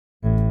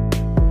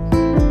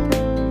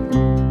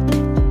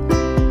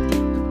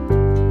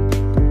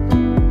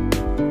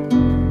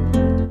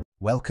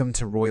Welcome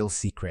to Royal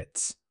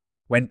Secrets.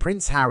 When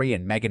Prince Harry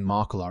and Meghan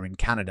Markle are in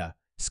Canada,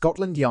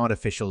 Scotland Yard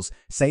officials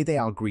say they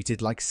are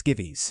greeted like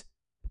skivvies.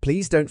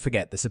 Please don't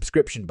forget the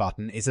subscription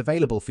button is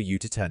available for you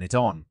to turn it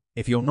on.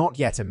 If you're not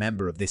yet a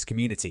member of this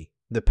community,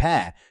 the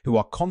pair, who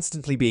are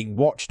constantly being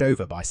watched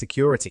over by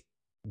security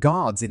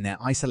guards in their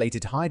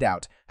isolated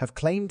hideout, have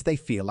claimed they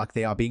feel like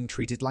they are being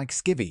treated like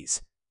skivvies.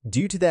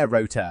 Due to their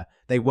rota,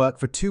 they work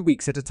for 2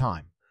 weeks at a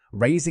time,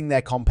 raising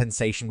their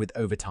compensation with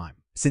overtime,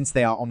 since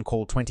they are on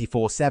call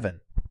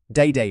 24/7.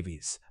 Dai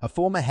Davies, a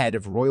former head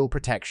of Royal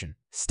Protection,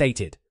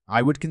 stated,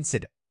 "I would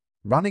consider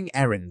running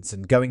errands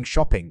and going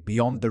shopping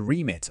beyond the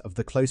remit of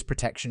the close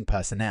protection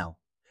personnel.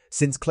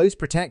 Since close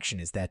protection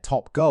is their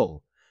top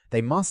goal,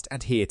 they must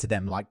adhere to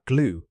them like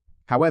glue.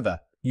 However,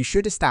 you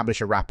should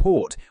establish a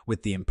rapport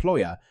with the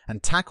employer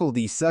and tackle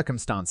these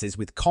circumstances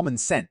with common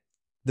sense.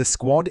 The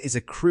squad is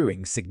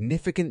accruing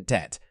significant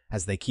debt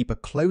as they keep a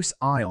close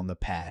eye on the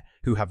pair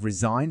who have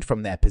resigned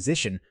from their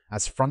position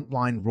as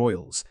frontline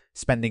royals,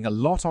 spending a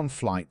lot on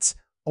flights,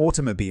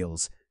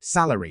 automobiles,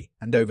 salary,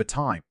 and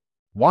overtime."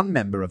 One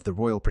member of the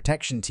Royal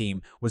Protection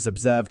team was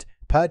observed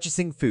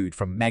purchasing food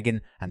from Meghan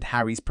and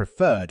Harry's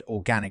preferred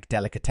organic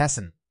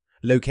delicatessen,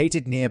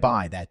 located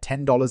nearby their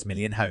 $10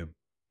 million home.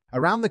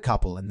 Around the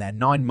couple and their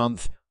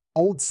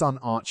 9-month-old son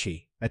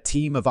Archie, a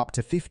team of up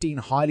to 15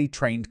 highly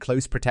trained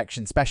close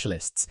protection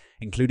specialists,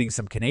 including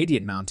some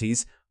Canadian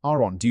Mounties,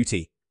 are on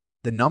duty.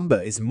 The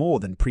number is more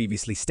than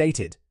previously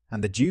stated,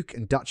 and the Duke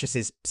and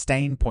Duchess's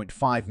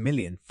 $10.5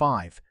 million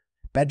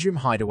bedroom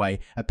hideaway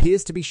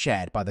appears to be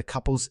shared by the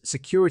couple's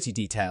security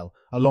detail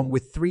along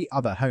with 3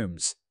 other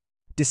homes.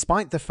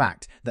 Despite the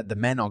fact that the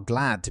men are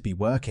glad to be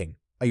working,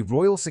 a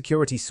royal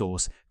security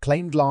source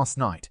claimed last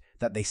night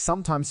that they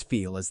sometimes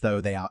feel as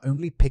though they are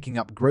only picking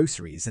up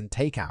groceries and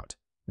takeout.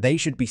 They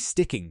should be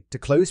sticking to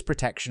close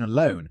protection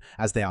alone,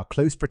 as they are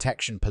close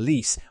protection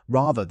police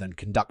rather than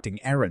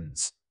conducting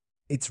errands.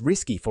 It's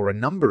risky for a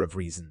number of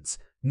reasons,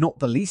 not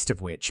the least of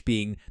which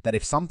being that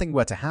if something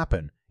were to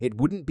happen, it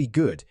wouldn't be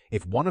good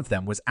if one of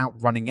them was out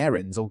running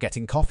errands or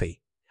getting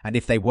coffee. And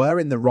if they were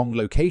in the wrong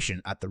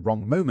location at the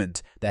wrong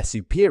moment, their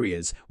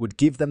superiors would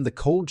give them the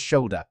cold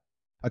shoulder.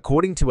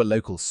 According to a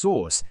local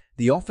source,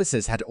 the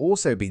officers had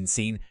also been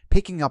seen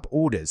picking up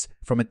orders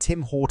from a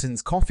Tim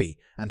Hortons coffee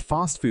and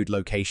fast food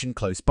location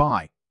close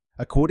by.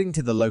 According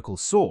to the local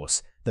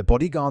source, the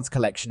Bodyguard's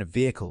collection of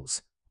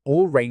vehicles,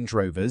 all Range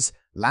Rovers,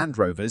 Land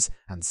Rovers,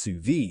 and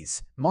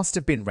SUVs, must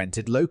have been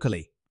rented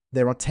locally.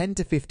 There are 10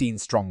 to 15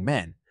 strong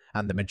men,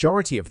 and the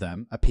majority of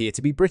them appear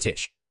to be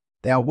British.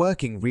 They are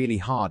working really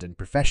hard and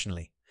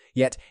professionally,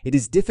 yet it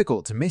is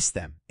difficult to miss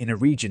them in a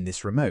region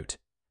this remote.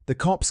 The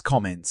cops'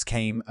 comments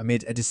came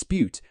amid a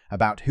dispute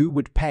about who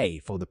would pay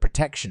for the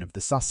protection of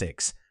the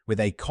Sussex, with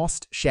a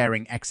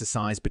cost-sharing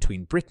exercise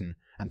between Britain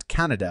and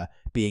Canada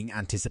being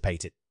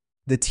anticipated.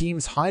 The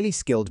team's highly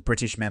skilled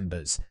British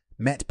members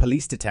met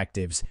police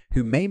detectives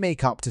who may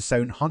make up to so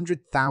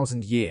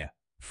 100,000 a year,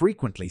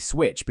 frequently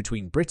switch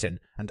between Britain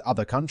and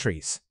other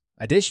countries.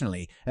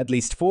 Additionally, at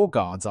least 4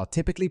 guards are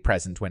typically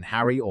present when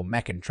Harry or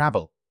Meghan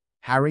travel.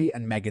 Harry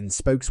and Meghan's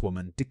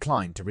spokeswoman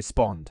declined to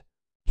respond.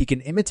 He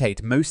can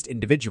imitate most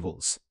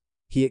individuals.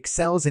 He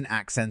excels in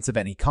accents of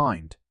any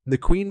kind. The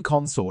Queen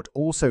Consort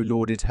also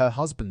lauded her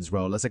husband's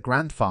role as a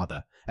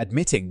grandfather,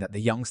 admitting that the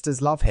youngsters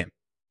love him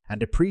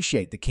and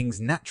appreciate the King's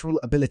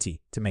natural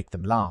ability to make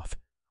them laugh,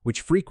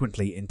 which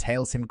frequently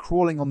entails him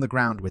crawling on the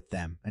ground with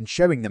them and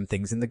showing them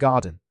things in the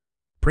garden.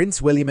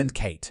 Prince William and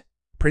Kate,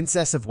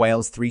 Princess of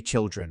Wales 3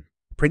 children,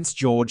 Prince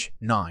George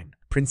 9,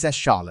 Princess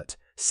Charlotte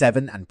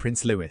 7 and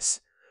Prince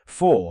Louis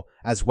 4,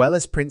 as well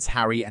as Prince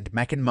Harry and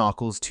Meghan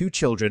Markle's 2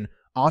 children,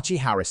 Archie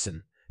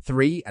Harrison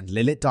 3 and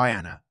Lilith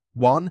Diana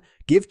 1,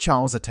 give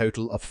Charles a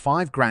total of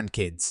 5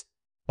 grandkids.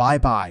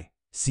 Bye-bye,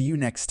 see you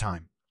next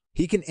time.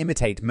 He can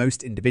imitate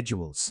most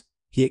individuals.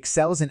 He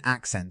excels in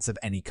accents of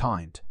any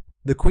kind.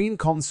 The Queen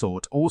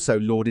Consort also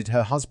lauded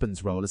her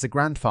husband's role as a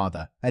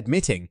grandfather,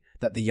 admitting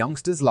that the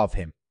youngsters love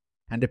him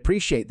and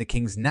appreciate the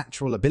King's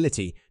natural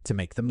ability to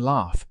make them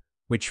laugh,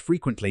 which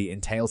frequently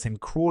entails him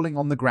crawling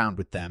on the ground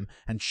with them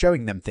and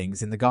showing them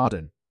things in the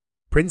garden.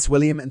 Prince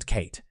William and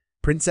Kate,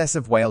 Princess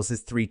of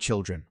Wales's 3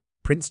 children,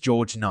 Prince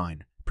George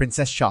 9,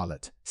 Princess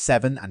Charlotte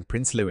 7 and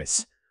Prince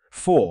Louis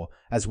 4,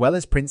 as well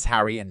as Prince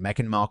Harry and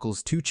Meghan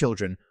Markle's 2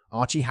 children,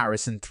 Archie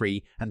Harrison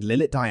 3 and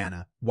Lilith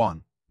Diana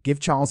 1, give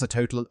Charles a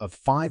total of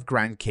 5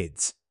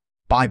 grandkids.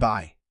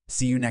 Bye-bye,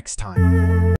 see you next time.